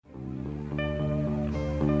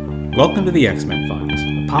Welcome to the X-Men Files,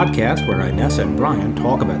 a podcast where Inessa and Brian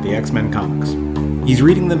talk about the X-Men comics. He's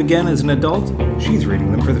reading them again as an adult, she's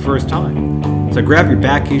reading them for the first time. So grab your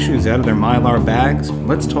back issues out of their Mylar bags, and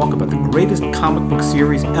let's talk about the greatest comic book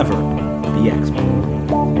series ever, the X-Men.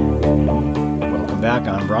 Welcome back,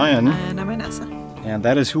 I'm Brian. And I'm Inessa. And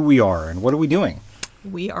that is who we are, and what are we doing?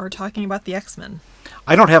 We are talking about the X-Men.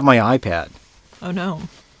 I don't have my iPad. Oh no.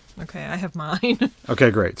 Okay, I have mine.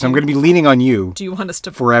 Okay, great. So I'm going to be leaning on you. Do you want us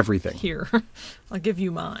to for everything? Here, I'll give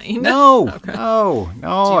you mine. No, okay. no.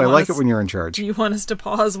 I like it when you're in charge. Do you want us to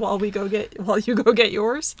pause while you go get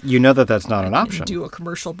yours? You know that's not an option. Do a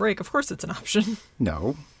commercial break. Of course, it's an option.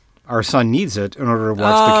 No, our son needs it in order to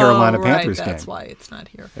watch the Carolina Panthers game. That's why it's not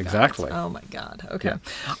here. Exactly. Oh my God. Okay.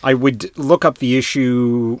 Yeah. I would look up the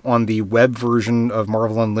issue on the web version of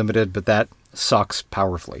Marvel Unlimited, but that sucks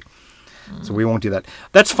powerfully. So we won't do that.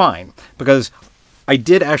 That's fine, because I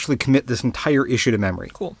did actually commit this entire issue to memory.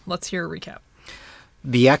 Cool. Let's hear a recap.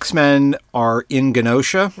 The X-Men are in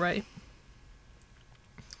Genosha. Right.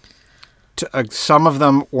 Some of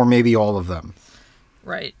them, or maybe all of them.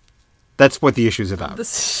 Right. That's what the issue's about.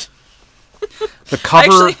 The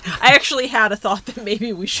cover... I actually had a thought that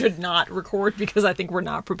maybe we should not record because I think we're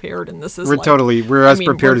not prepared, and this is we're as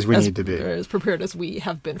prepared as we need to be. As prepared as we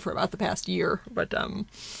have been for about the past year, but...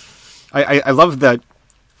 I love that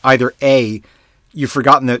either A, you've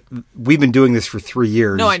forgotten that we've been doing this for 3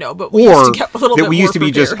 years. No, I know, but we used to get a little bit more that we used to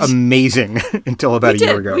be prepared. just amazing until about a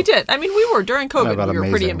year ago. We did. I mean, we were during COVID. We were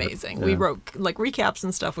pretty amazing. Yeah. We wrote like recaps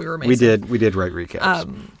and stuff. We were amazing. We did write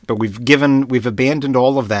recaps, but we've abandoned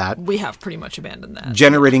all of that. We have pretty much abandoned that,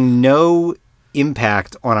 generating no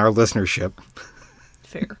impact on our listenership.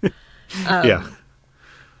 Fair. Yeah.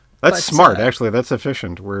 That's smart, actually. That's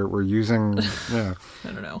efficient. We're using, I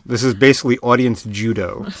don't know. This is basically audience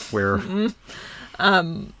judo, where...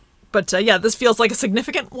 But this feels like a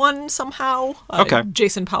significant one somehow. Okay.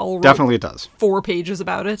 Jason Powell wrote definitely it does. 4 pages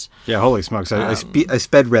about it. Yeah, holy smokes. I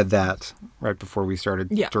sped read that right before we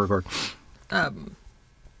started to record.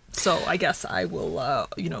 So I guess I will,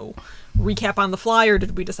 recap on the fly, or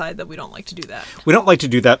did we decide that we don't like to do that? We don't like to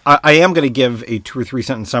do that. I am going to give a 2 or 3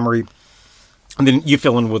 sentence summary. And then you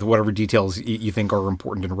fill in with whatever details you think are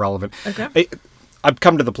important and relevant. Okay. I've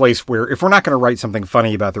come to the place where if we're not going to write something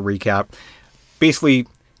funny about the recap, basically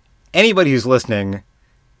anybody who's listening,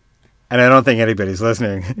 and I don't think anybody's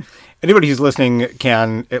listening, anybody who's listening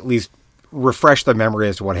can at least refresh the memory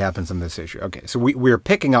as to what happens in this issue. Okay, so we're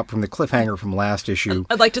picking up from the cliffhanger from last issue.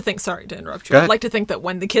 I'd like to think, sorry to interrupt you, I'd like to think that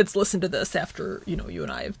when the kids listen to this after, you and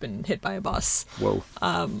I have been hit by a bus, whoa,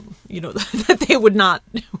 that they would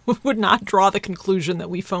not draw the conclusion that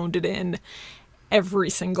we phoned it in every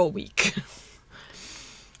single week.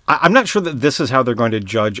 I'm not sure that this is how they're going to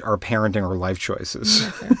judge our parenting or life choices.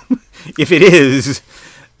 If it is,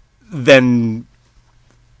 then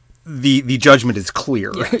the judgment is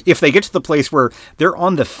clear. Yeah. If they get to the place where they're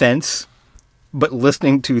on the fence, but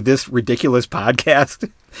listening to this ridiculous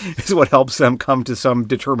podcast is what helps them come to some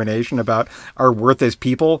determination about our worth as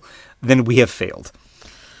people, then we have failed.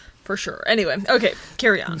 For sure. Anyway, okay,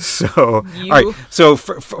 carry on. So, all right. So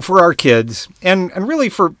for our kids, and really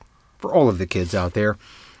for all of the kids out there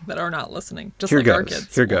that are not listening, just here like goes. our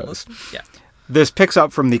kids. Here goes. Yeah. This picks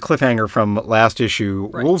up from the cliffhanger from last issue.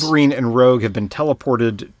 Right. Wolverine and Rogue have been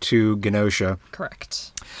teleported to Genosha.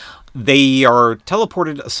 Correct. They are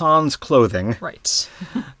teleported sans clothing. Right.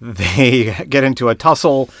 They get into a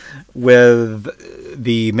tussle with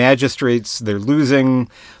the magistrates. They're losing.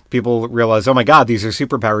 People realize, oh my God, these are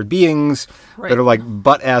superpowered beings that are like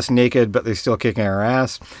butt-ass naked, but they're still kicking our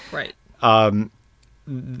ass. Right.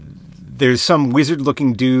 There's some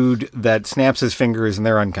wizard-looking dude that snaps his fingers and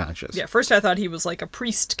they're unconscious. Yeah, first I thought he was like a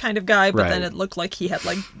priest kind of guy, but then it looked like he had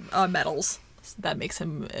like medals. So that makes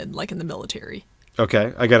him like in the military.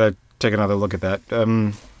 Okay, I gotta take another look at that.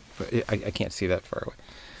 I can't see that far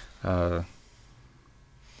away.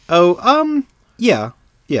 Yeah.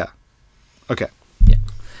 Okay. Yeah.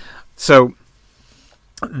 So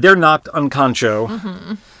they're knocked unconscio.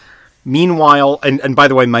 Mm-hmm. Meanwhile, and by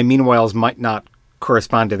the way, my meanwhiles might not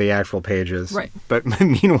correspond to the actual pages. Right. But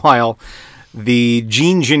meanwhile, the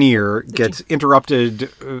Gene-Gineer gets interrupted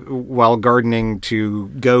while gardening to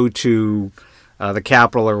go to the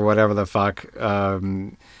capital or whatever the fuck.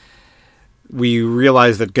 We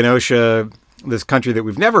realize that Genosha, this country that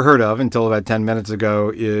we've never heard of until about 10 minutes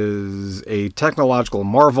ago, is a technological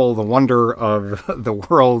marvel, the wonder of the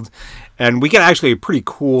world. And we get actually a pretty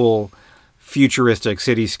cool futuristic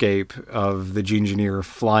cityscape of the Engineer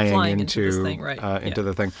flying into this thing, right? Into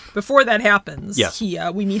the thing. Before that happens, Yes.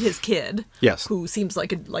 we meet his kid. Yes. Who seems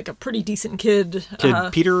like a pretty decent kid.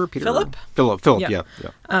 Peter Philip. Yeah.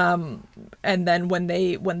 And then when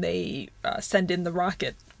they send in the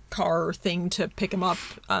rocket car thing to pick him up,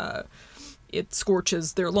 it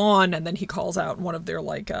scorches their lawn, and then he calls out one of their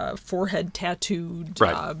forehead tattooed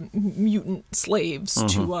mutant slaves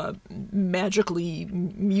to magically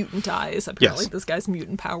mutantize. Apparently, this guy's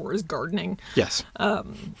mutant power is gardening. Yes.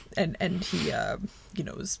 And he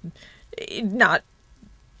is not.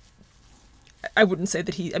 I wouldn't say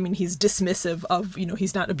that he's dismissive of,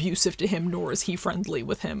 he's not abusive to him, nor is he friendly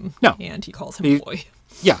with him. No. And he calls him boy.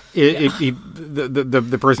 Yeah.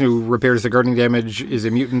 The person who repairs the gardening damage is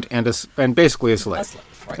a mutant and basically a slave.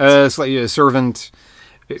 A servant.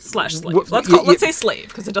 Slash slave. Let's say slave,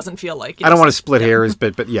 because it doesn't feel like... I don't want to split hairs,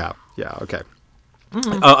 but yeah, okay.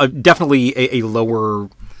 Mm-hmm. Definitely a lower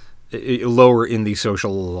in the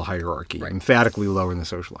social hierarchy. Right. Emphatically lower in the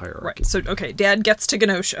social hierarchy. Right. So, okay, Dad gets to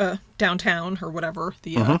Genosha, downtown, or whatever,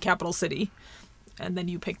 the capital city, and then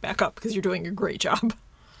you pick back up, because you're doing a great job.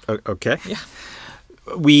 Okay. Yeah.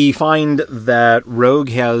 We find that Rogue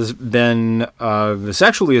has been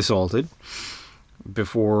sexually assaulted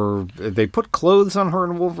before they put clothes on her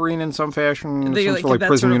and Wolverine in some fashion. They some that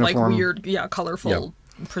prison sort of uniform. weird, colorful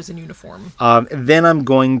prison uniform. Then I'm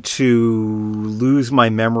going to lose my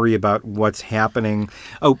memory about what's happening.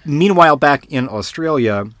 Oh, meanwhile, back in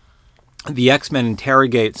Australia, the X-Men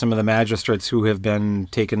interrogate some of the magistrates who have been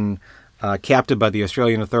taken captive by the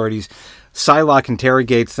Australian authorities. Psylocke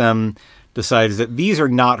interrogates them, decides that these are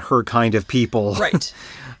not her kind of people. Right.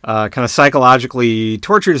 Kind of psychologically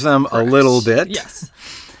tortures them a little bit. Yes.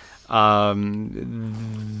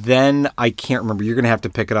 Then I can't remember. You're going to have to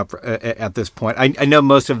pick it up at this point. I know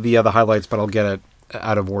most of the other highlights, but I'll get it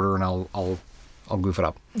out of order and I'll goof it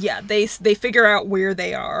up. Yeah, they figure out where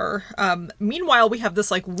they are. Meanwhile, we have this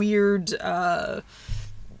weird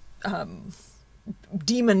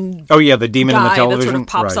demon. Oh yeah, the demon in the television that sort of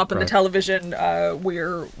pops up in the television,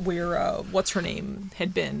 where what's her name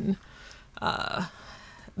had been,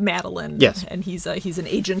 Madeline. Yes, and he's an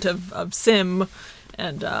agent of Sim,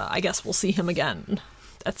 and I guess we'll see him again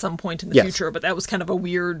at some point in the future. But that was kind of a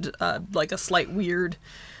weird, a slight weird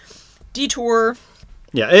detour.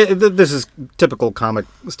 Yeah, this is typical comic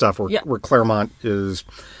stuff where Claremont is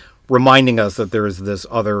reminding us that there is this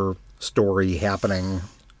other story happening.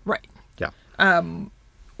 Right. Yeah.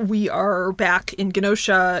 We are back in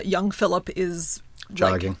Genosha. Young Philip is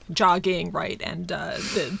jogging, right? And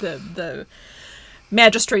the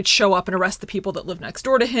magistrates show up and arrest the people that live next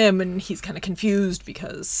door to him, and he's kind of confused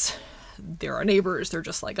because they're our neighbors. They're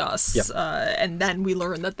just like us. Yep. And then we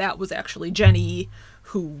learn that was actually Jenny,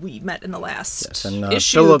 who we met in the last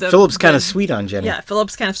issue. Philip's kind of sweet on Jenny. Yeah,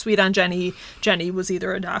 Philip's kind of sweet on Jenny. Jenny was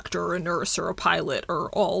either a doctor, or a nurse, or a pilot, or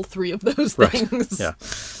all three of those things. Yeah.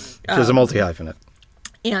 She's a multi-hyphenate.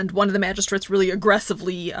 And one of the magistrates really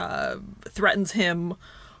aggressively threatens him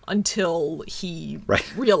until he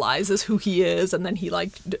realizes who he is, and then he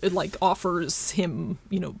offers him,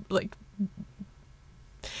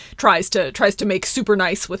 tries to make super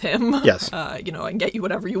nice with him. Yes. And get you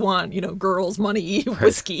whatever you want, girls, money,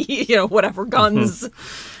 whiskey, whatever, guns.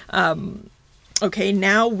 Okay,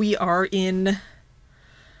 now we are in,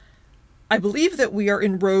 I believe that we are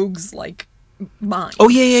in Rogue's, mind. Oh,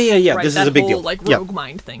 yeah. Right? This is a big deal. Rogue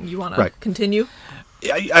mind thing. You want to continue?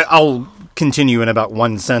 I'll continue in about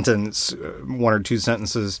one or two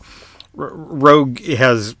sentences. Rogue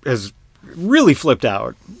has really flipped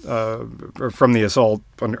out from the assault,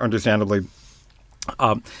 understandably.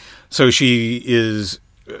 So she is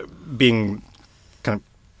being kind of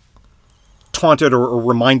taunted or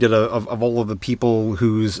reminded of all of the people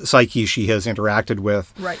whose psyche she has interacted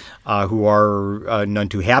with, who are none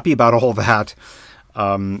too happy about all that.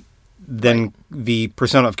 Then the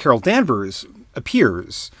persona of Carol Danvers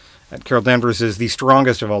appears. And Carol Danvers is the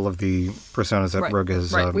strongest of all of the personas that Rogue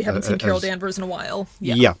has. We haven't seen Carol Danvers in a while.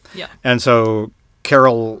 Yeah. And so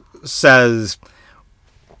Carol says,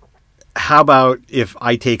 "How about if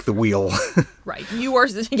I take the wheel?" Right. You're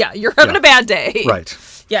having a bad day. Right.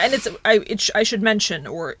 Yeah, and I should mention,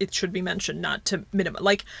 or it should be mentioned, not to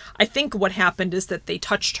minimize. I think what happened is that they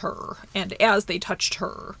touched her, and as they touched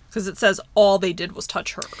her, because it says all they did was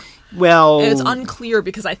touch her. Well, and it's unclear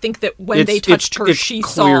because I think that when they touched her, she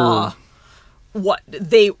saw what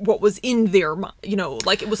was in their mind.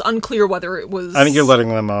 It was unclear whether it was. I think you're letting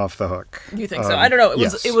them off the hook. You think so? I don't know.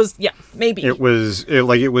 It was maybe. It was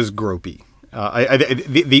gropey.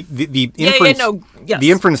 The inference.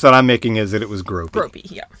 The inference that I'm making is that it was gropey.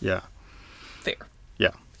 Gropey, yeah. Yeah. Fair.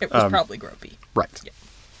 Yeah. It was probably gropey. Right. Yeah.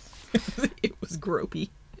 It was gropey.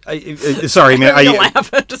 Sorry, I mean, I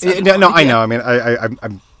know. I mean,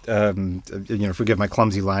 I'm forgive my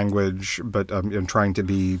clumsy language, but I'm trying to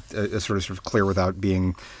be sort of clear without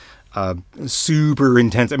being super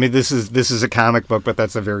intense. I mean, this is a comic book, but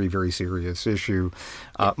that's a very, very serious issue.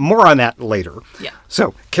 More on that later. Yeah.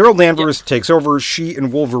 So Carol Danvers takes over. She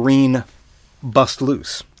and Wolverine bust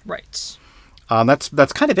loose. Right.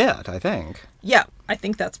 That's kind of it, I think. Yeah, I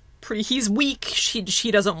think that's pretty. He's weak.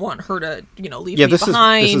 She doesn't want her to leave me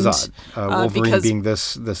behind. This is odd. Wolverine being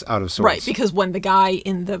this out of sorts. Right, because when the guy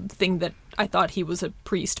in the thing that I thought he was a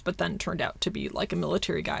priest, but then turned out to be like a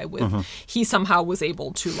military guy with, he somehow was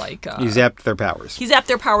able to like. He zapped their powers. He zapped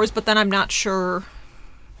their powers, but then I'm not sure.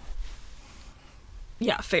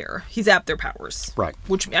 Yeah, fair. He zapped their powers. Right.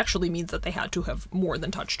 Which actually means that they had to have more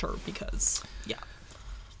than touched her because, yeah.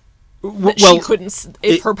 Well, she couldn't,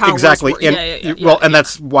 if her powers exactly. were... And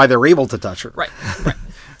that's why they're able to touch her. Right.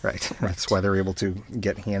 Right. That's why they're able to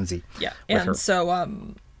get handsy. Yeah. With her. So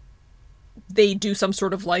they do some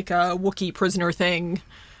sort of like a Wookiee prisoner thing,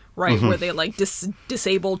 right? Where they like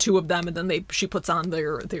disable two of them and then she puts on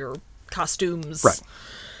their costumes. Right.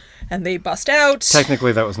 And they bust out.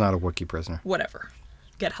 Technically, that was not a Wookiee prisoner. Whatever.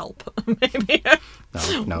 Get help, maybe.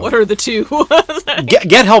 No. What are the two?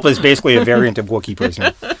 Get help is basically a variant of Wookiee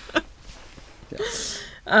prisoner.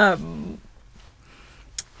 Yeah.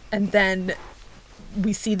 And then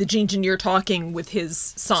we see the Engineer talking with his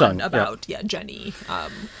son about Jenny.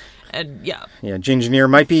 And yeah, Engineer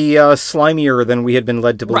might be slimier than we had been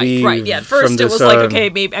led to believe. Right. Yeah. At first, it was like,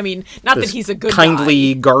 okay, maybe. I mean, not that he's a good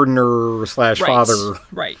kindly guy. gardener / father.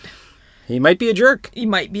 Right. He might be a jerk.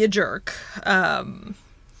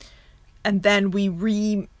 And then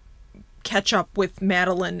we catch up with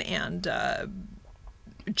Madeline and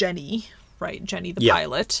Jenny. Right, Jenny the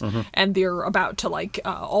pilot, and they're about to like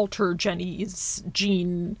alter Jenny's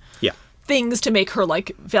gene things to make her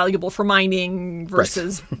like valuable for mining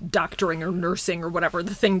versus doctoring or nursing or whatever,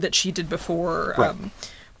 the thing that she did before. Right.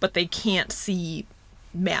 But they can't see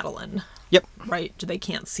Madeline. Yep. Right, they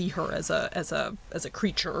can't see her as a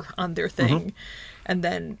creature on their thing, and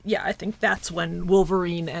then I think that's when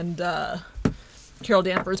Wolverine and Carol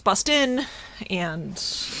Danvers bust in and.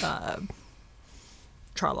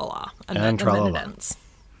 Tra-la-la. And then it ends.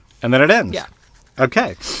 And then it ends. Yeah.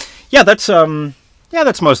 Okay. Yeah, that's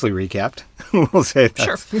mostly recapped. We'll say that.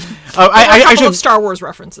 Sure. I couple of Star Wars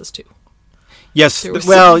references too. Yes.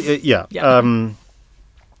 Well, yeah.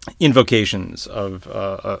 Invocations of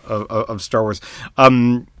Star Wars.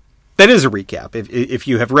 That is a recap. If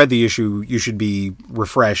you have read the issue, you should be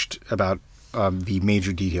refreshed about the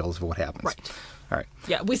major details of what happens. Right. All right.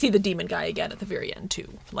 Yeah, we see the demon guy again at the very end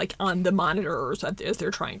too, like on the monitors as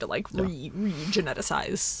they're trying to like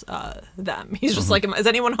re-geneticize them. He's just like, "Is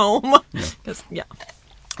anyone home?" All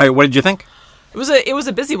right. What did you think? It was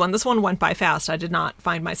a busy one. This one went by fast. I did not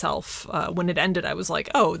find myself when it ended. I was like,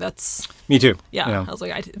 "Oh, that's." Me too. Yeah. I was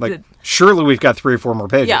like, surely we've got 3 or 4 more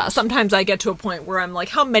pages. Yeah. Sometimes I get to a point where I'm like,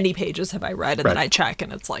 "How many pages have I read?" And then I check,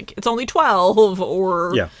 and it's like it's only 12,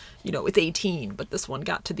 or it's 18. But this one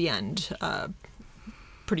got to the end.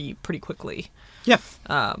 Pretty quickly. Yeah.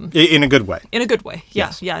 In a good way. In a good way. Yeah.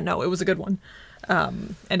 Yes. Yeah. No, it was a good one.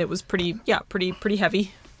 And it was pretty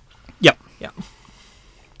heavy. Yep. Yeah.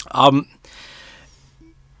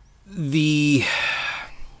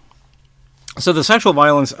 So the sexual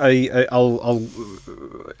violence, I'll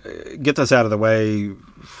get this out of the way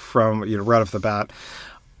from right off the bat.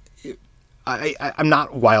 I'm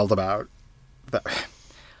not wild about that.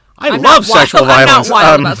 I love sexual violence. I'm not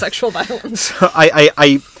wild about sexual violence. So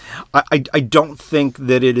I don't think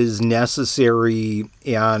that it is necessary,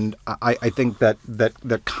 and I think that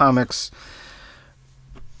the comics,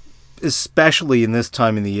 especially in this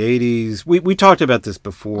time in the 80s, we talked about this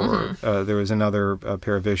before. There was another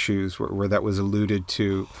pair of issues where that was alluded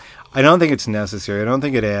to. I don't think it's necessary. I don't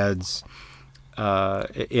think it adds,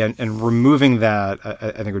 and removing that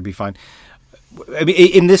I think would be fine. I mean,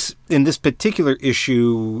 in this particular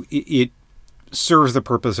issue, it serves the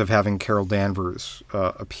purpose of having Carol Danvers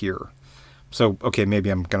appear. So, okay, maybe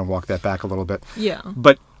I'm going to walk that back a little bit. Yeah.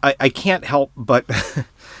 But I can't help but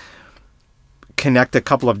connect a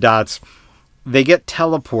couple of dots. They get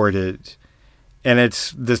teleported, and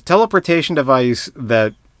it's this teleportation device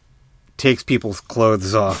that takes people's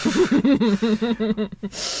clothes off.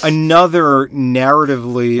 Another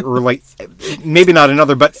narratively, or like, maybe not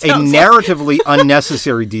another, but a narratively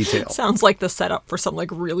unnecessary detail. Sounds like the setup for some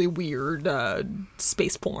like really weird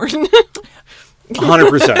space porn. 100%.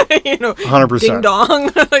 100%. Ding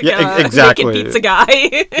dong. Like, exactly. Naked pizza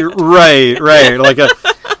guy. Right. Like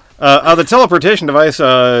The teleportation device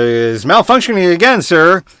is malfunctioning again,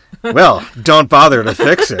 sir. Well, don't bother to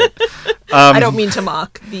fix it. I don't mean to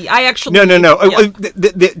mock the. I actually no. Yeah.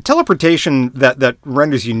 The teleportation that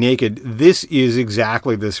renders you naked. This is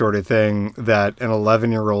exactly the sort of thing that an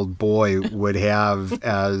 11-year-old boy would have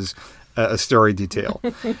as a story detail.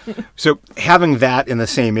 So having that in the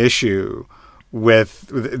same issue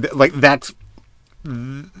with like that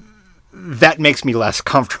makes me less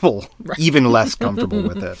comfortable, right. Even less comfortable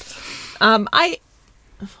with it.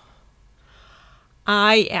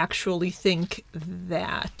 I actually think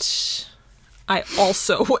that I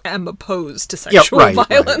also am opposed to sexual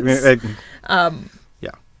violence. Right.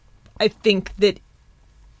 Yeah. I think that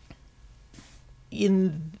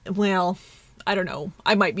I don't know.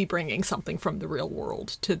 I might be bringing something from the real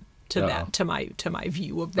world to my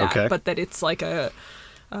view of that, but that it's like a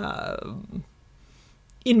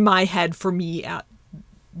in my head for me at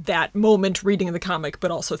that moment reading the comic,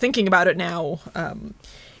 but also thinking about it now.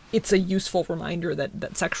 It's a useful reminder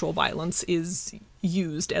that sexual violence is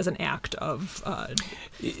used as an act of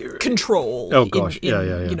control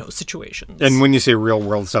in situations. And when you say real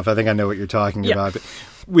world stuff, I think I know what you're talking about. But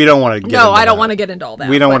we don't want to get I don't want to get into all that.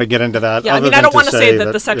 We don't want to get into that. Yeah, I don't want to say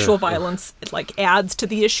that the sexual violence adds to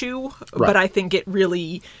the issue, but I think it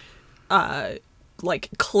really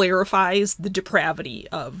clarifies the depravity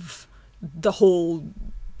of the whole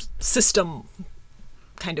system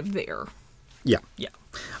kind of there. Yeah. Yeah.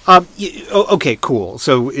 Okay, cool.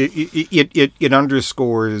 So it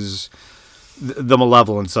underscores the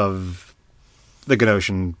malevolence of the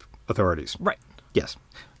Genosian authorities. Right. Yes.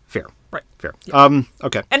 Fair. Right. Fair. Yeah.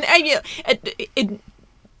 Okay. And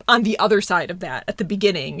on the other side of that, at the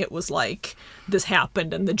beginning, it was like this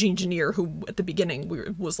happened, and the engineer who at the beginning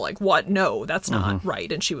was like, "What? No, that's not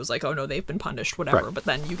right." And she was like, "Oh no, they've been punished, whatever." Right. But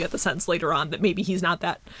then you get the sense later on that maybe he's not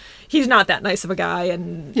that nice of a guy,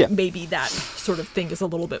 and maybe that sort of thing is a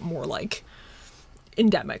little bit more like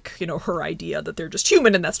endemic. Her idea that they're just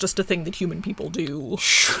human, and that's just a thing that human people do.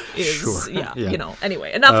 Is yeah.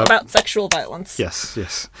 Anyway, enough about sexual violence.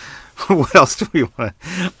 Yes. What else do we want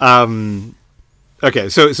to? Okay,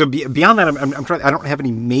 so beyond that, I'm trying. I don't have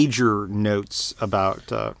any major notes about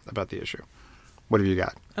the issue. What have you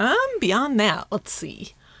got? Beyond that, let's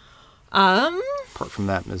see. Apart from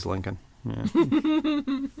that, Ms. Lincoln. Yeah.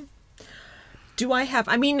 Do I have?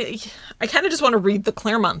 I mean, I kind of just want to read the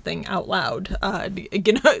Claremont thing out loud. I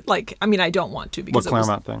don't want to because what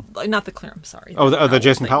Claremont thing? Not the Claremont. Sorry. The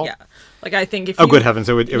Jason Powell. Yeah. I think if good heavens,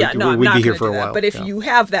 we'd be here for a while. But if you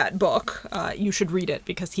have that book, you should read it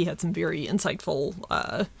because he had some very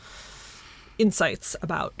insightful insights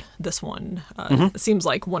about this one. It seems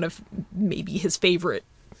like one of maybe his favorite.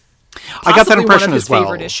 I got that impression as well.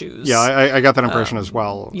 Favorite issues. Yeah, I got that impression as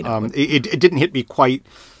well. It didn't hit me quite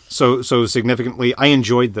so significantly. I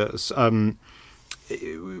enjoyed this.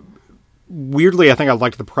 Weirdly, I think I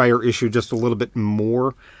liked the prior issue just a little bit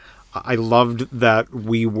more. I loved that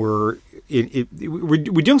we were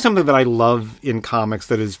we're doing something that I love in comics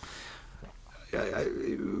that is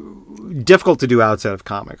difficult to do outside of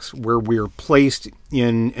comics, where we're placed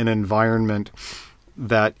in an environment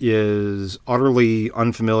that is utterly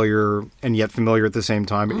unfamiliar and yet familiar at the same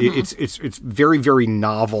time. Mm-hmm. It's very, very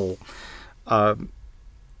novel.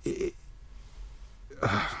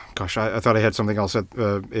 Gosh, I thought I had something else at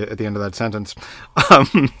the end of that sentence.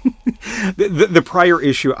 The prior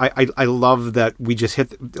issue, I love that we just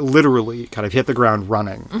literally kind of hit the ground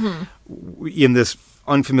running in this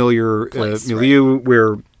unfamiliar milieu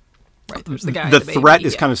where the threat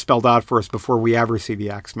is kind of spelled out for us before we ever see the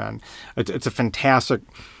X-Men. It's a fantastic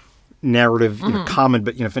narrative, common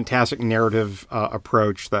but fantastic narrative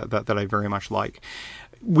approach that I very much like.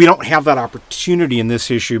 We don't have that opportunity in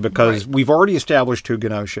this issue because we've already established who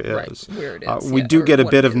Genosha is. Where it is. We do get a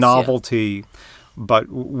bit of novelty, but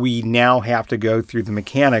we now have to go through the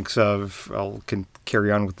mechanics of, can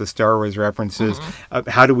carry on with the Star Wars references,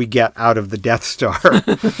 how do we get out of the Death Star,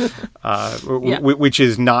 which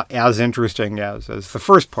is not as interesting as the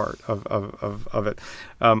first part of it.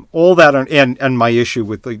 All that, and my issue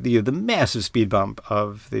with the massive speed bump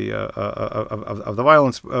of the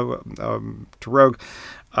violence to Rogue.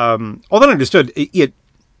 All that understood, it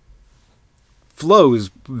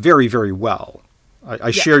flows very, very well.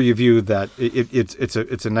 I share your view that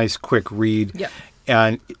it's a nice quick read,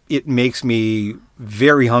 and it makes me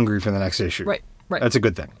very hungry for the next issue. Right. That's a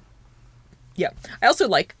good thing. I also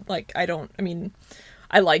like I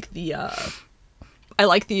like I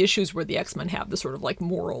like the issues where the X-Men have the sort of like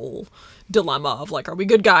moral dilemma of like, are we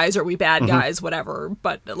good guys, are we bad guys, whatever.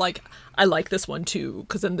 But like, I like this one too,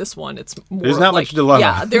 because in this one it's more there's not like, much dilemma.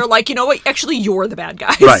 Yeah, they're like, you know what, actually you're the bad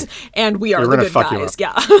guys, Right. and we are We're the gonna good fuck you guys.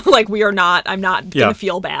 up. Yeah, like we are not. I'm not Yeah. gonna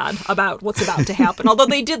feel bad about what's about to happen. Although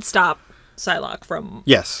they did stop Psylocke from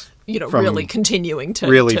from really continuing to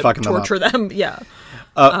really fucking them up. torture them. Yeah.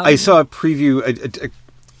 I saw a preview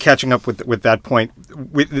catching up with that point.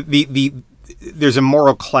 With there's a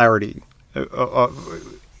moral clarity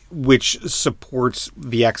which supports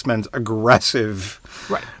the X-Men's aggressive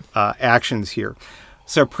actions here.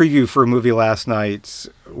 So a preview for a movie last night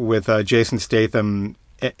with Jason Statham,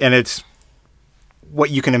 and it's what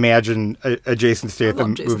you can imagine a Jason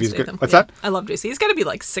Statham movie is good. What's that? I love Jason. He's got to be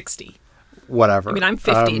like 60. Whatever. I mean, I'm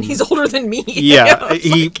 50 and he's older than me. Yeah,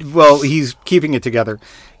 he's keeping it together.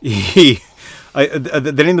 The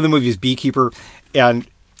name of the movie is Beekeeper, and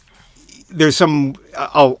there's some.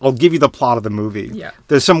 I'll give you the plot of the movie. Yeah.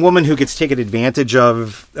 There's some woman who gets taken advantage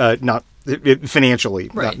of, not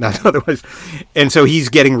financially, not otherwise, and so he's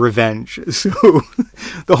getting revenge. So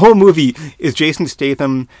the whole movie is Jason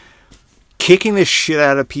Statham kicking the shit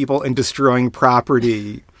out of people and destroying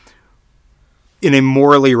property in a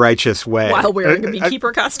morally righteous way. While wearing a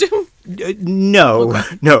beekeeper costume? No.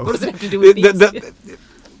 What does it have to do with bees?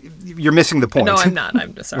 You're missing the point. No, I'm not.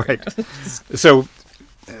 I'm just sorry. Right. So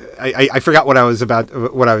I forgot what I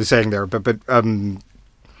was saying there, but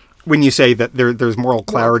when you say that there's moral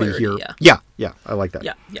clarity here. Yeah, I like that.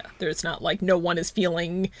 Yeah. There's not like no one is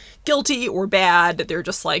feeling guilty or bad. They're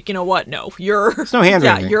just like, you know what? No, you're. There's no hand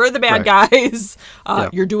wringing. You're the bad guys.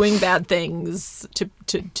 You're doing bad things to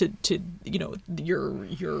your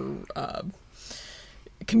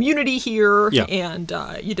community here, and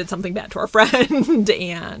you did something bad to our friend,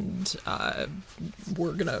 and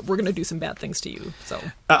we're gonna do some bad things to you. So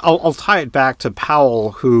I'll tie it back to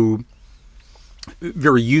Powell, who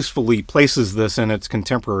very usefully places this in its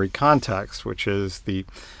contemporary context, which is the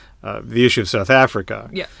issue of South Africa,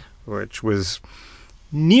 which was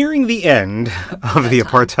nearing the end of the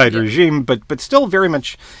apartheid regime, but still very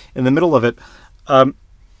much in the middle of it. And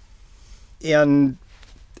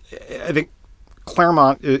I think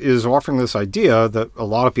Claremont is offering this idea that a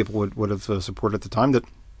lot of people would have supported at the time, that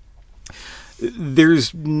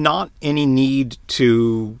there's not any need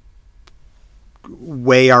to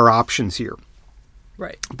weigh our options here.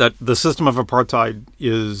 Right. That the system of apartheid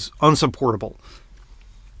is unsupportable.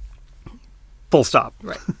 Full stop.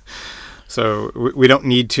 Right. So we don't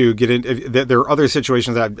need to get in. There are other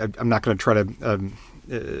situations that I'm not going to try to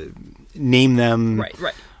name them.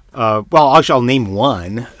 Right. Well, actually, I'll name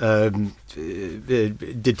one.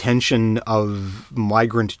 Detention of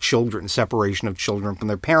migrant children, separation of children from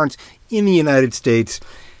their parents in the United States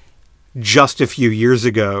just a few years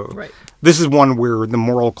ago. Right. This is one where the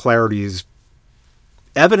moral clarity is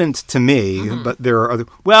evident to me, but there are other...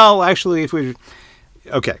 Well, actually,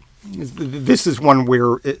 okay. This is one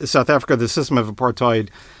where South Africa, the system of apartheid,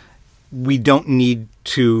 we don't need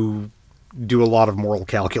to do a lot of moral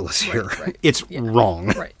calculus here. Right. It's wrong.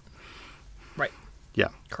 Right. Yeah.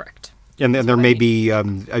 Correct. And there may be,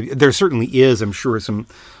 there certainly is, I'm sure, some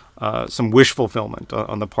wish fulfillment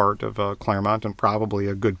on the part of Claremont, and probably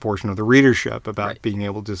a good portion of the readership about being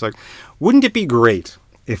able to just wouldn't it be great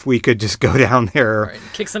if we could just go down there,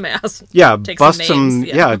 kick some ass, take bust some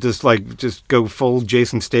just go full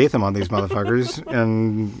Jason Statham on these motherfuckers,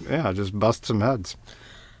 and just bust some heads.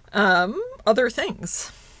 Other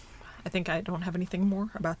things. I think I don't have anything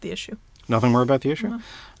more about the issue. Nothing more about the issue? No.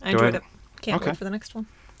 I enjoyed it. Can't wait for the next one.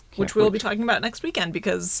 Which we'll be talking about next weekend,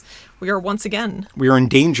 because we are once again... We are in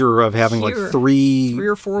danger of having like three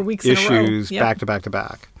or 4 weeks issues in a row. Back to back to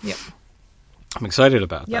back. Yep. I'm excited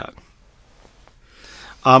about that.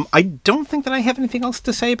 I don't think that I have anything else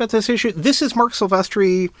to say about this issue. This is Mark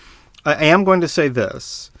Silvestri. I am going to say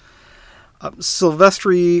this.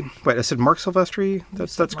 Silvestri... Wait, I said Mark Silvestri?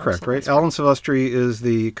 That's correct, right? Alan Silvestri is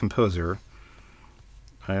the composer.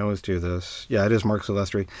 I always do this. Yeah, it is Mark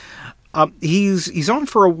Silvestri. He's on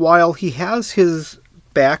for a while. He has his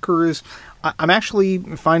backers. I'm actually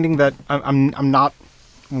finding that I'm not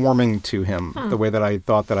warming to him the way that I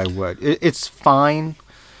thought that I would. It's fine.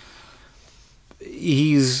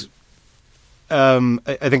 He's,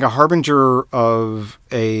 I think, a harbinger of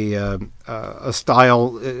a style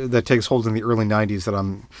that takes hold in the early '90s that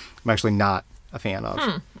I'm actually not a fan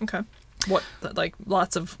of. Okay. What, like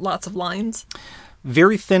lots of lines?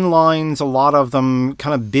 very thin lines, a lot of them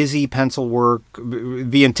kind of busy pencil work,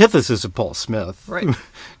 the antithesis of Paul Smith, right?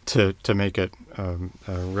 to make it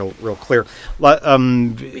real clear.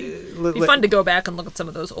 It'd be fun to go back and look at some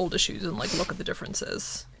of those old issues and like look at the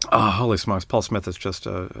differences. Oh, holy smokes! Paul Smith is just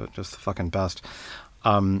the fucking best.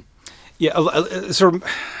 Sort of.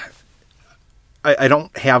 I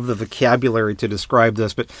don't have the vocabulary to describe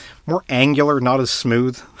this, but more angular, not as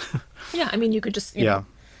smooth. Yeah, I mean, you could just, you know,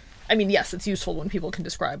 I mean, yes, it's useful when people can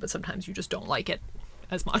describe, but sometimes you just don't like it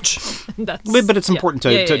as much. But it's important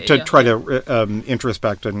to try to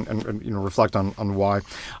introspect and reflect on why.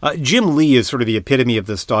 Jim Lee is sort of the epitome of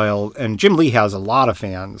this style, and Jim Lee has a lot of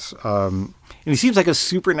fans. And he seems like a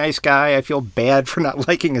super nice guy. I feel bad for not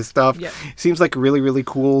liking his stuff. Yeah. Seems like a really, really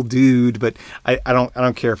cool dude, but I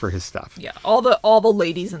don't care for his stuff. Yeah, all the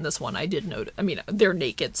ladies in this one I did note. I mean, they're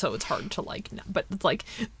naked, so it's hard to like, but it's like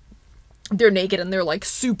they're naked and they're like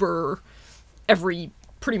super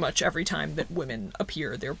pretty much every time that women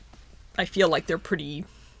appear, I feel like they're pretty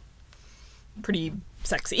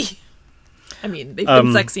sexy. I mean, they've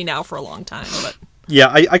been sexy now for a long time, but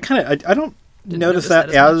yeah, I don't notice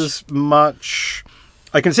that as much.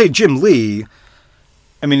 I can say Jim Lee.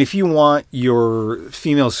 I mean, if you want your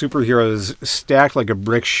female superheroes stacked like a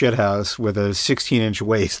brick shithouse with a 16-inch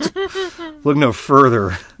waist, look no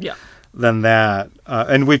further than that.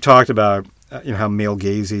 And we've talked about how male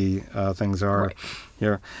gazy things are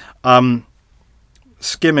here.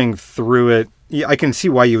 Skimming through it, I can see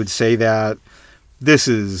why you would say that. This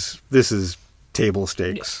is table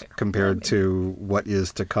stakes compared to what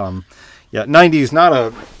is to come. Yeah, 90s, not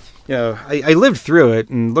a, I lived through it,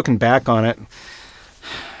 and looking back on it,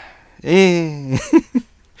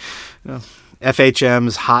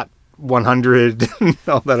 FHM's Hot 100, and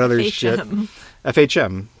all that other shit.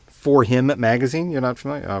 FHM, For Him magazine. You're not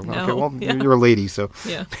familiar? Oh, no. Okay, well, you're a lady, so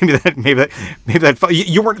maybe that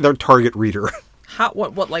you weren't their target reader. Hot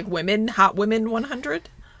what like women? Hot Women 100?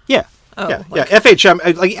 Yeah. Oh, yeah.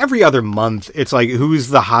 FHM, like every other month, it's like, who's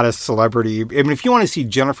the hottest celebrity? I mean, if you want to see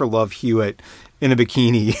Jennifer Love Hewitt in a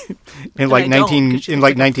bikini in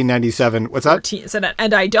 1997, what's 14, that?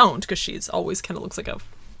 And I don't, because she's always kind of looks like a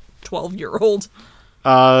 12-year-old.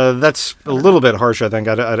 That's a little bit harsh, I think.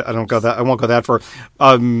 I don't go that. I won't go that far.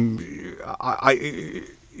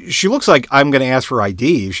 She looks like I'm going to ask for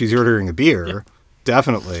ID if she's ordering a beer,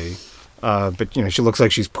 definitely. But she looks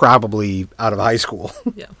like she's probably out of high school.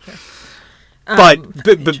 Yeah. Okay. But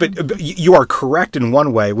you are correct in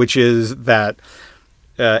one way, which is that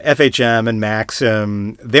FHM and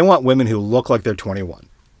Maxim, they want women who look like they're 21.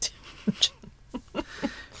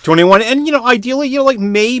 21, and ideally, like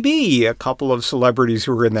maybe a couple of celebrities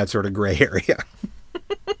who are in that sort of gray area.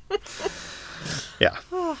 Yeah.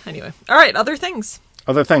 Oh, anyway, all right. Other things.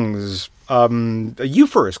 You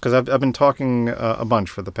first, because I've been talking a bunch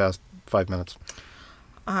for the past 5 minutes.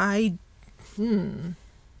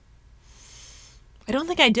 I don't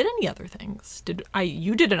think I did any other things.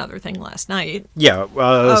 You did another thing last night. Yeah,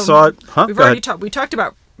 saw it. Huh? We talked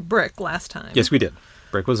about Brick last time. Yes, we did.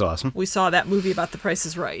 Brick was awesome. We saw that movie about The Price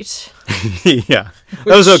is Right. Yeah,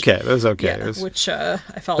 that was okay. Yeah, which I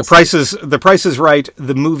felt The Price is Right.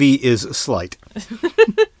 The movie is slight.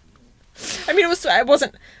 I mean, I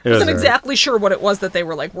wasn't exactly sure what it was that they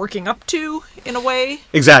were like working up to in a way.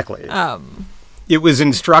 Exactly. It was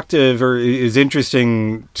instructive, or it was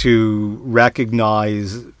interesting to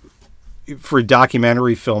recognize for a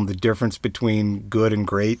documentary film the difference between good and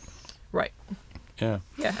great. Right. Yeah.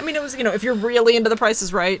 Yeah. I mean, it was, if you're really into The Price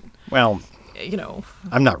is Right. Well,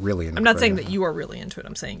 I'm not really into it. I'm not saying that you are really into it.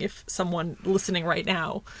 I'm saying if someone listening right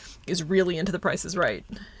now is really into The Price is Right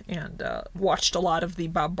and watched a lot of the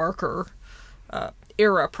Bob Barker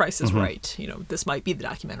era Price is Right, this might be the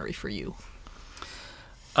documentary for you.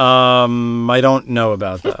 I don't know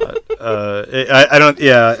about that. I don't.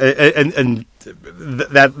 Yeah, and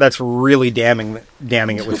that's really damning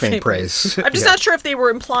it with faint praise. I'm just not sure if they were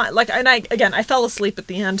implying I fell asleep at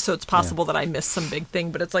the end, so it's possible that I missed some big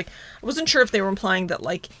thing. But it's like I wasn't sure if they were implying that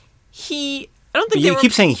he. I don't think you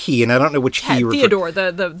keep saying he, and I don't know which he. Theodore,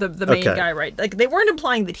 the main guy, right? Like they weren't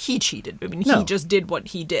implying that he cheated. I mean, he just did what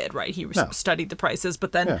he did, right? He studied the prices,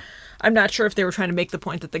 but then I'm not sure if they were trying to make the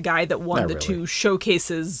point that the guy that won two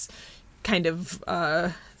showcases kind of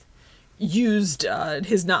used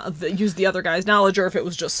the other guy's knowledge, or if it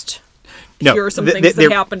was just here are some things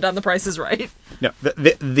that happened on The Price is Right. No,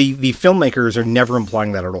 the filmmakers are never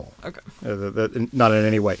implying that at all. Okay, not in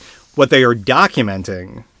any way. What they are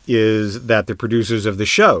documenting is that the producers of the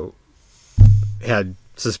show had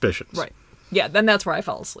suspicions. Right. Yeah, then that's where I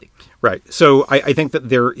fell asleep. Right. So I think that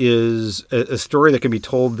there is a story that can be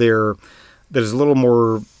told there that is a little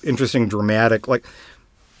more interesting, dramatic. Like,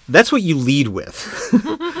 that's what you lead with,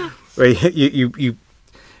 right? You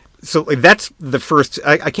so like that's the first.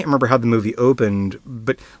 I can't remember how the movie opened,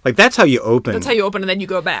 but like that's how you open. That's how you open, and then you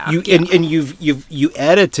go back. And you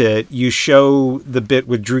edit it. You show the bit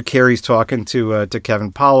with Drew Carey's talking to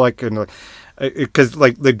Kevin Pollak, and because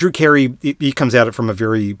like Drew Carey, he comes at it from a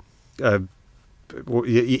very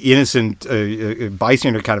innocent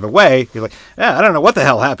bystander kind of a way. You're like, I don't know what the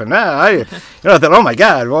hell happened. I thought, oh my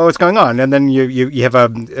God, well, what's going on? And then you have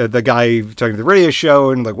the guy talking to the radio show,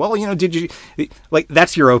 and like, well, did you like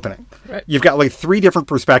that's your opening? Right. You've got like 3 different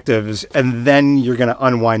perspectives, and then you're going to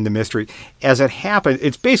unwind the mystery. As it happened,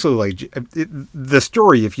 it's basically like the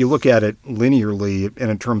story. If you look at it linearly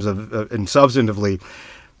and in terms of and substantively,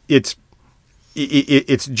 it's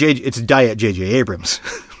Diet J.J. Abrams.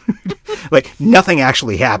 Like nothing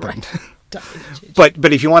actually happened. Right.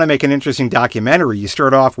 But if you want to make an interesting documentary, you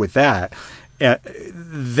start off with that.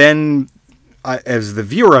 Then, as the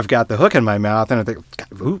viewer, I've got the hook in my mouth, and I think,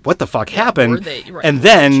 what the fuck happened? Right, and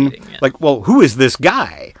then, like, well, who is this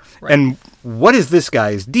guy? Right. And what is this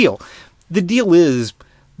guy's deal? The deal is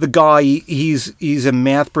the guy. He's a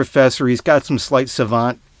math professor. He's got some slight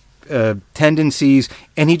savant tendencies,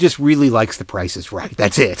 and he just really likes The Price is Right.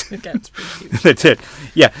 That's it. That's it.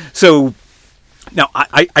 Yeah. So now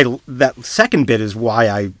I that second bit is why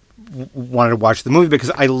I wanted to watch the movie, because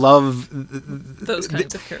I love those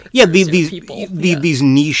kinds of characters. Yeah, these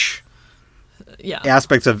niche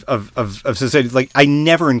aspects of society. Like I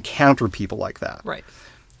never encounter people like that. Right.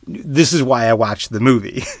 This is why I watched the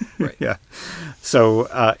movie. Right. Yeah. So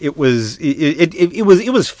it was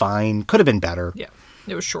fine. Could have been better. Yeah.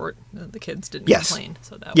 It was short. The kids didn't complain.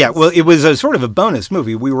 So that well, it was a sort of a bonus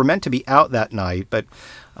movie. We were meant to be out that night, but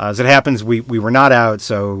as it happens, we were not out.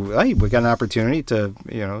 So hey, we got an opportunity to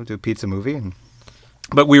do a pizza movie,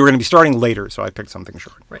 but we were going to be starting later, so I picked something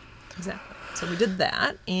short. Right, exactly. So we did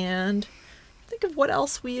that, and think of what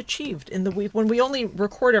else we achieved in the week. When we only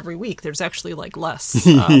record every week, there's actually like less.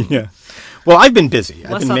 Yeah. Well, I've been busy.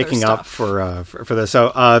 I've been making up for this.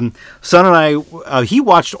 So, Son and I, he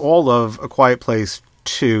watched all of A Quiet Place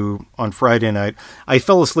 2 on Friday night. I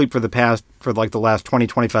fell asleep for the last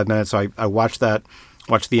 20-25 minutes, so I watched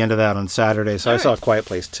the end of that on Saturday. So I saw A Quiet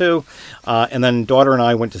Place 2, and then daughter and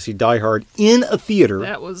I went to see Die Hard in a theater.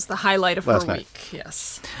 That was the highlight of her week.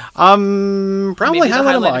 Yes. Probably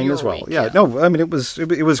highlight of mine as well. Week, yeah. No, I mean it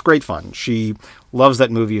was great fun. She loves that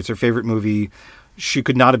movie. It's her favorite movie. She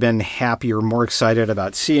could not have been happier, more excited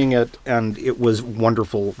about seeing it, and it was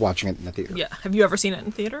wonderful watching it in the theater. Yeah. Have you ever seen it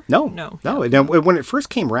in theater? No. When it first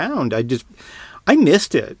came around, I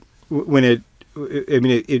missed it when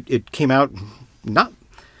it came out not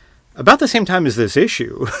about the same time as this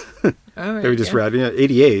issue. Oh, right, that we just read,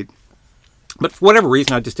 88. But for whatever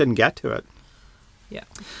reason, I just didn't get to it. Yeah.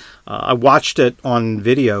 I watched it on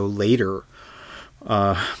video later.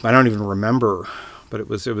 I don't even remember. But it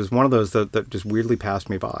was one of those that just weirdly passed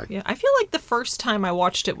me by. Yeah, I feel like the first time I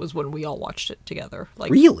watched it was when we all watched it together. Like,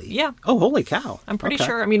 really? Yeah. Oh, holy cow! I'm pretty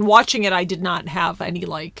sure. I mean, watching it, I did not have any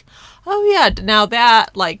like, oh yeah, now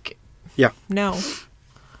that like. Yeah. No,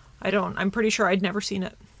 I don't. I'm pretty sure I'd never seen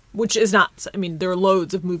it, which is not. I mean, there are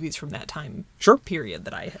loads of movies from that time period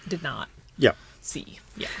that I did not. See.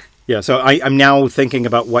 Yeah. Yeah, so I'm now thinking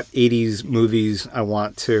about what 80s movies I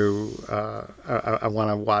want to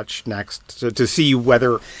watch next to see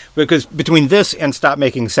whether, because between this and Stop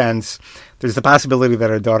Making Sense, there's the possibility that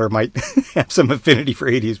our daughter might have some affinity for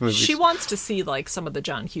 80s movies. She wants to see like some of the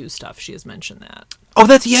John Hughes stuff. She has mentioned that. Oh,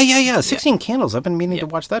 that's yeah. 16 Candles. I've been meaning to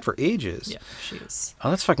watch that for ages. Yeah, she is.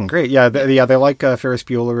 Oh, that's fucking great. Yeah, they like Ferris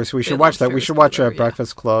Bueller, so we should watch that. We should watch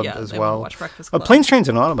Breakfast Club as well. Watch Breakfast Club. Planes, Trains,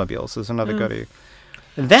 and Automobiles is another goodie.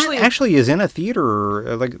 That actually is in a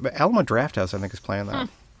theater, like Alamo Drafthouse, I think, is playing that.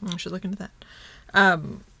 I should look into that.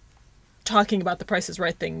 Talking about the Price is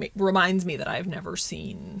Right thing reminds me that I've never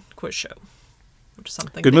seen Quiz Show, which is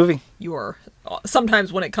something. Good movie. You are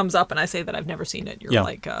sometimes when it comes up and I say that I've never seen it, you're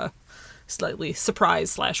like slightly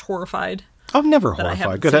surprised / horrified. I'm never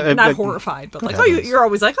horrified. Good, not horrified, but like, you're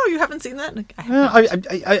always like, you haven't seen that? Like,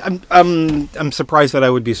 I'm surprised that I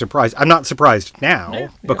would be surprised. I'm not surprised now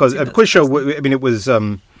because Quiz Show. I mean, it was. I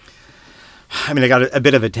got a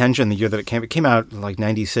bit of attention the year that it came. It came out like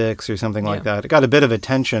 '96 or something like that. It got a bit of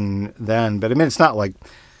attention then, but I mean, it's not like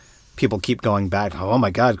people keep going back. Oh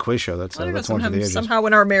my God, Quiz Show. That's one for the ages. Somehow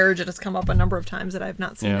in our marriage, it has come up a number of times that I've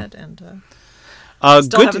not seen it, and.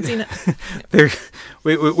 Still haven't seen it.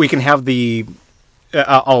 We can have the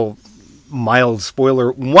mild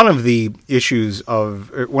spoiler. One of the issues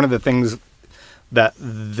one of the things that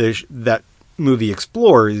that movie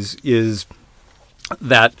explores is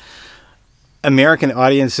that American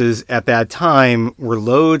audiences at that time were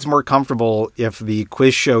loads more comfortable if the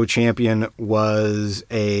quiz show champion was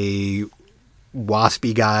a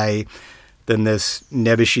waspy guy than this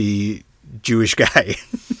nebbishy Jewish guy.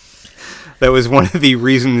 That was one of the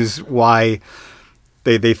reasons why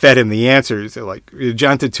they fed him the answers. Like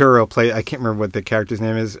John Turturro played, I can't remember what the character's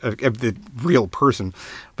name is, the real person,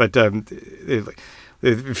 but they're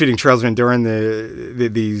feeding Charles Van Doren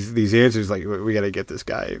these answers. Like, we got to get this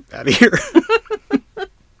guy out of here.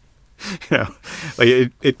 You know,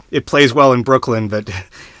 like it plays well in Brooklyn, but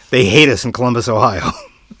they hate us in Columbus, Ohio.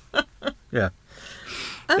 Yeah.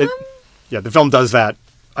 The film does that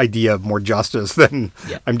idea of more justice than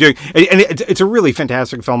I'm doing. And it's a really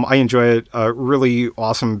fantastic film. I enjoy it. Really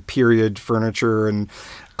awesome period furniture and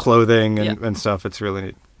clothing and stuff. It's really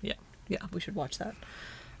neat. Yeah, we should watch that.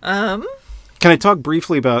 Can I talk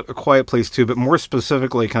briefly about A Quiet Place 2, but more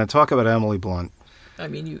specifically, can I talk about Emily Blunt? I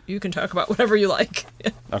mean, you can talk about whatever you like.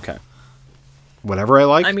 Okay. Whatever I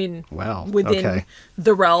like? I mean, wow. Within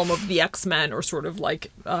the realm of the X-Men or sort of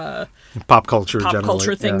like pop culture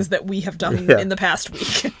things that we have done in the past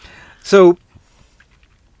week. So,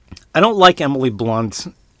 I don't like Emily Blunt,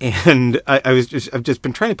 and I've just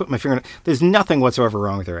been trying to put my finger on it. There's nothing whatsoever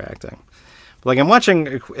wrong with her acting. But, like, I'm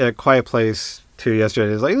watching A Quiet Place 2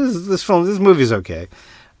 yesterday. It's like, this movie's okay.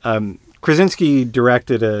 Krasinski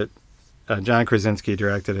directed it. John Krasinski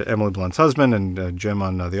directed it. Emily Blunt's husband and Jim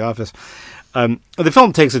on The Office. The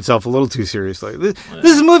film takes itself a little too seriously. This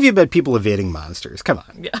is a movie about people evading monsters. Come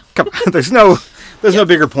on. Yeah. Come on. There's no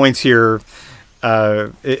bigger points here.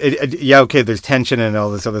 Okay, there's tension and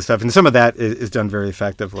all this other stuff. And some of that is done very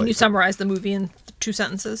effectively. Can you summarize the movie in 2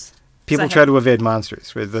 sentences? People try to evade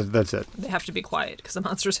monsters. That's it. They have to be quiet because the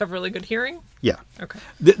monsters have really good hearing? Yeah. Okay.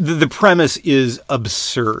 The premise is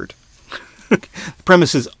absurd. The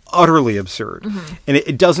premise is utterly absurd, and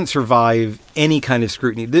it doesn't survive any kind of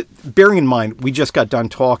scrutiny. Bearing in mind, we just got done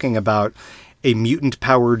talking about a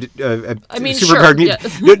mutant-powered, superpowered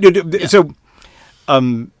mutant. Yeah. So,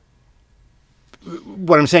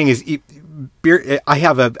 what I'm saying is, I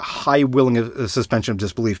have a high willing suspension of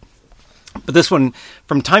disbelief. But this one,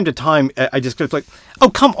 from time to time, I just go like, "Oh,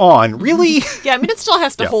 come on, really?" Yeah, I mean, it still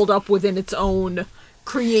has to hold up within its own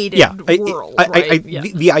created world, right?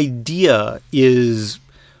 The idea is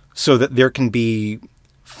so that there can be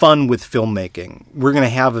fun with filmmaking. We're going to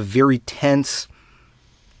have a very tense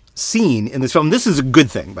scene in this film. This is a good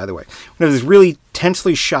thing, by the way. We have this really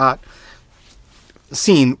tensely shot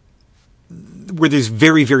scene where there's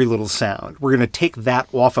very, very little sound. We're going to take that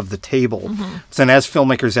off of the table. So then as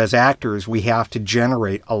filmmakers, as actors, we have to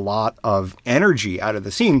generate a lot of energy out of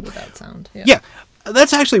the scene. Without sound, yeah.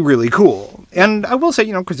 That's actually really cool. And I will say,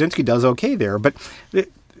 Krasinski does okay there, but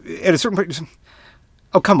at a certain point,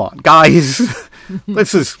 oh, come on, guys.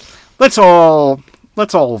 let's all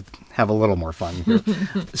have a little more fun here.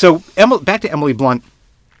 So, back to Emily Blunt.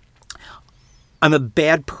 I'm a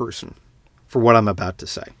bad person for what I'm about to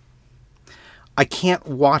say. I can't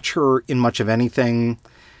watch her in much of anything.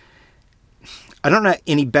 I don't know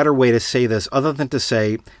any better way to say this other than to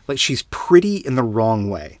say, like, she's pretty in the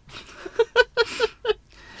wrong way.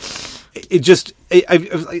 It just,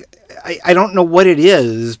 I don't know what it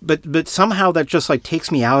is, but somehow that just like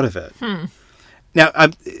takes me out of it. Now,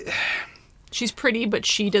 she's pretty, but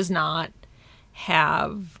she does not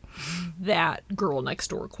have that girl next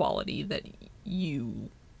door quality that you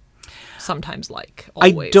sometimes like.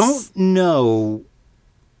 Always. I don't know.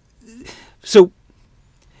 So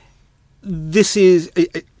this is.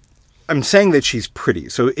 I'm saying that she's pretty.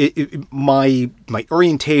 So my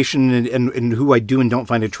orientation and who I do and don't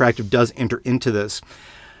find attractive does enter into this.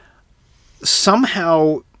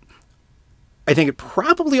 Somehow, I think it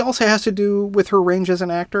probably also has to do with her range as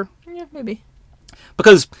an actor. Yeah, maybe.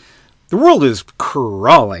 Because the world is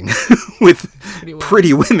crawling with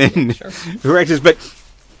pretty women who are actors. But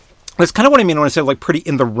that's kind of what I mean when I say like pretty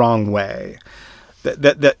in the wrong way.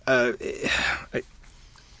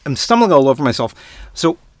 I'm stumbling all over myself.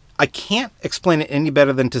 So I can't explain it any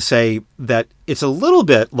better than to say that it's a little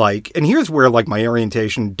bit like, and here's where like my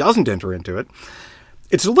orientation doesn't enter into it.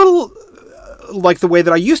 It's a little like the way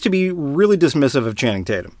that I used to be really dismissive of Channing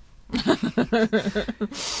Tatum,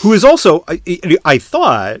 who is also, I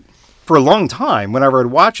thought for a long time, whenever I'd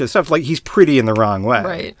watch his stuff, like he's pretty in the wrong way.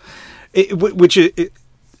 Right.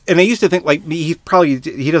 And I used to think like he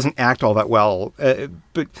doesn't act all that well.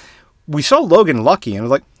 But we saw Logan Lucky and I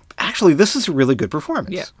was like, actually, this is a really good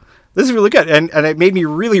performance. Yeah. this is really good. And it made me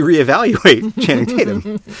really reevaluate Channing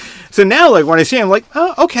Tatum. So now, like, when I see him, I'm like,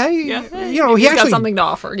 oh, okay. Yeah. You know, He's actually got something to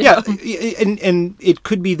offer. Yeah. And it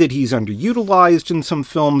could be that he's underutilized in some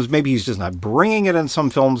films. Maybe he's just not bringing it in some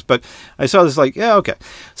films. But I saw this like, yeah, okay.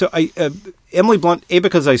 So Emily Blunt,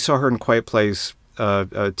 because I saw her in Quiet Place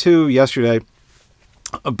 2 yesterday.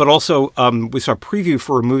 But also, we saw a preview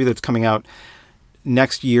for a movie that's coming out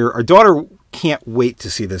next year. Our daughter can't wait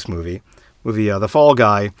to see this movie, The Fall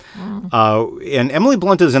Guy. And Emily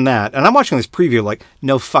Blunt is in that. And I'm watching this preview like,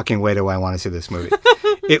 no fucking way do I want to see this movie.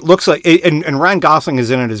 It looks like, and Ryan Gosling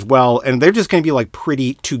is in it as well. And they're just going to be like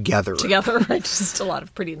pretty together. Together, right? Just a lot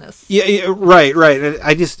of prettiness. Yeah, right.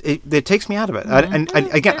 It takes me out of it. And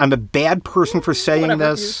again, I'm a bad person for saying Whatever,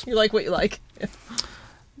 this. You like what you like. Yeah.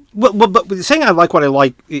 Well, but saying I like what I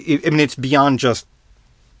like, I mean, it's beyond just,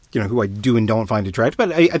 you know, who I do and don't find attractive.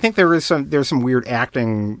 But I think there's some weird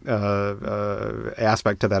acting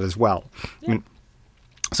aspect to that as well. Yeah. I mean,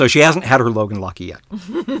 so she hasn't had her Logan Lucky yet.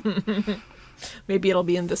 Maybe it'll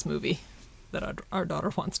be in this movie that our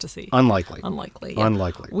daughter wants to see. Unlikely. Yeah.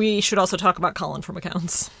 Unlikely. We should also talk about Colin from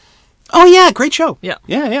Accounts. Oh, yeah. Great show. Yeah.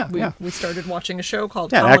 Yeah. We started watching a show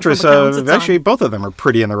called Actress, Colin from Accounts. actually, both of them are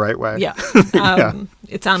pretty in the right way. Yeah.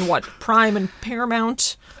 It's on what? Prime and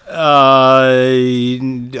Paramount? I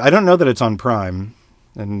don't know that it's on Prime.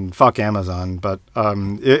 And fuck Amazon. But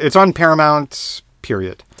it's on Paramount,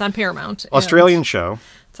 period. It's on Paramount. Australian show.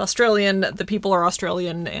 It's Australian. The people are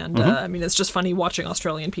Australian. And, I mean, it's just funny watching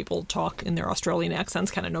Australian people talk in their Australian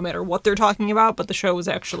accents, kind of no matter what they're talking about. But the show is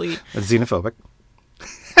actually... It's xenophobic.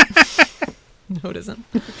 No, it isn't.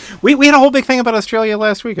 We had a whole big thing about Australia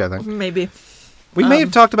last week, I think. Maybe. We may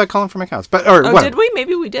have talked about Colin from Accounts. Did we?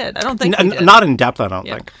 Maybe we did. I don't think we did. Not in depth, I don't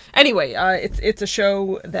think. Anyway, it's a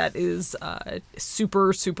show that is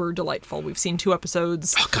super, super delightful. We've seen 2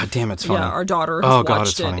 episodes. Oh, God damn, it's funny. Yeah, our daughter has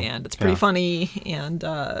watched it, funny. and it's pretty funny. And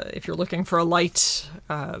if you're looking for a light,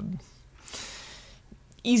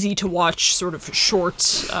 easy to watch, sort of short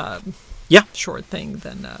thing,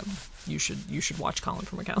 then you should watch Colin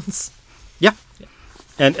from Accounts. Yeah.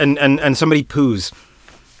 And somebody poos.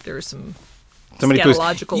 There's some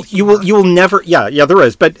scatological humor. You will never there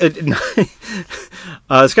is, but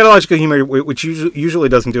scatological humor, which usually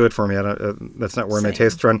doesn't do it for me. That's not where my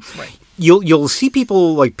tastes run. Right. You'll see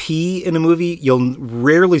people like pee in a movie. You'll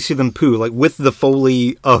rarely see them poo, like with the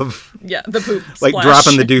Foley of the poop like splash.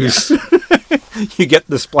 dropping the deuce. You get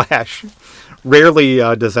the splash. Rarely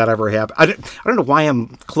does that ever happen. I don't know why I'm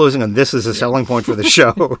closing on this as a selling point for the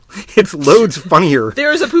show. It's loads funnier.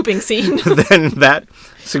 There's a pooping scene than that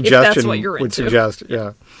suggestion if that's what you're would into. suggest.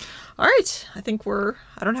 Yeah. All right. I think I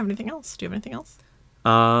don't have anything else. Do you have anything else?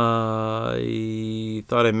 I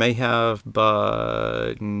thought I may have,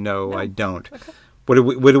 but no, I don't. Okay. What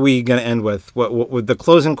are we going to end with? What the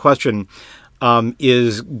closing question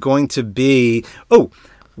is going to be?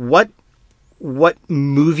 What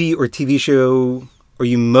movie or TV show are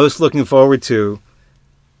you most looking forward to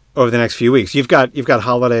over the next few weeks? You've got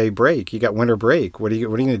holiday break. You got winter break. What are you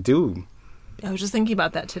going to do? I was just thinking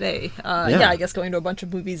about that today. I guess going to a bunch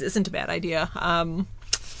of movies isn't a bad idea.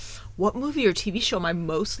 What movie or TV show am I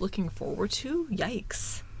most looking forward to?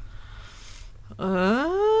 Yikes.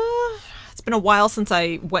 It's been a while since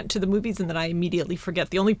I went to the movies, and then I immediately forget.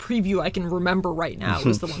 The only preview I can remember right now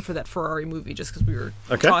is the one for that Ferrari movie, just because we were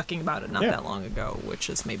talking about it not that long ago, which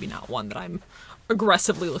is maybe not one that I'm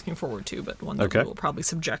aggressively looking forward to, but one that we will probably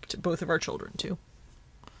subject both of our children to.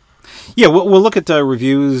 Yeah, we'll look at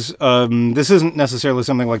reviews. This isn't necessarily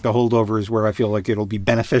something like The Holdovers where I feel like it'll be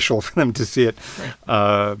beneficial for them to see it.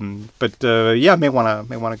 Right. May want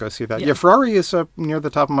to go see that. Yeah, Ferrari is near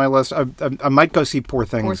the top of my list. I might go see Poor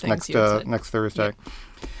Things next Thursday. Yep.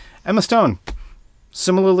 Emma Stone,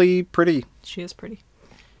 similarly pretty. She is pretty.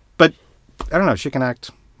 But I don't know. She can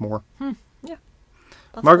act more. Yeah.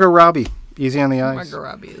 Margot Robbie. Easy on the eyes. Margot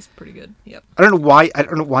Robbie is pretty good. Yep. I don't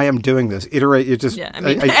know why I'm doing this. Iterate. It just. Yeah. I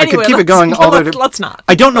mean, anyway, I could keep it going. Let's not.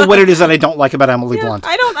 I don't know what it is that I don't like about Emily Blunt.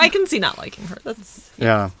 I can see not liking her. That's.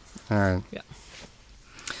 Yeah. All right. Yeah.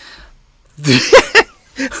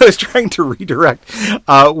 I was trying to redirect.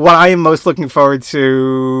 What I am most looking forward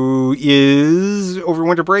to is over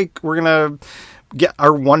winter break. We're gonna get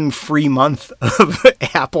our one free month of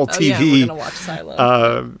Apple TV. Yeah, we're gonna watch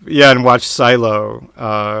Silo. And watch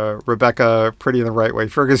Silo. Rebecca, Pretty in the Right Way,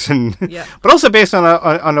 Ferguson. Yeah. But also based on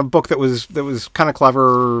a book that was kind of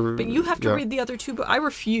clever. But you have to read the other 2 books. I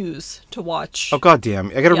refuse to watch. Oh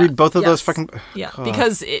goddamn! I got to read both of those fucking. Yeah, God.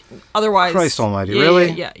 because otherwise. Christ Almighty!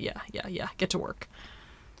 Really? Yeah. Get to work.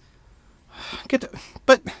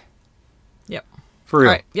 But. Yep. For real.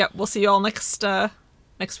 All right. Yep. We'll see you all next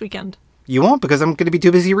weekend. You won't, because I'm going to be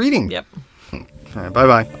too busy reading. Yep. All right,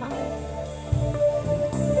 bye-bye.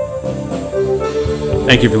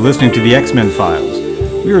 Thank you for listening to the X-Men Files.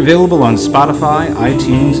 We are available on Spotify,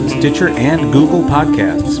 iTunes, Stitcher, and Google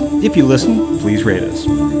Podcasts. If you listen, please rate us.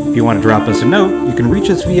 If you want to drop us a note, you can reach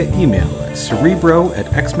us via email at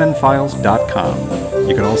cerebro@xmenfiles.com.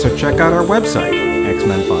 You can also check out our website,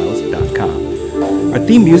 xmenfiles.com. Our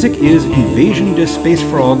theme music is Invasion to Space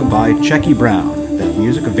Frog by Checky Brown. That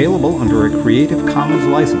music available under a Creative Commons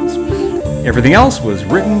license. Everything else was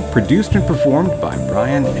written, produced, and performed by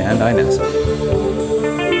Brian and Inessa.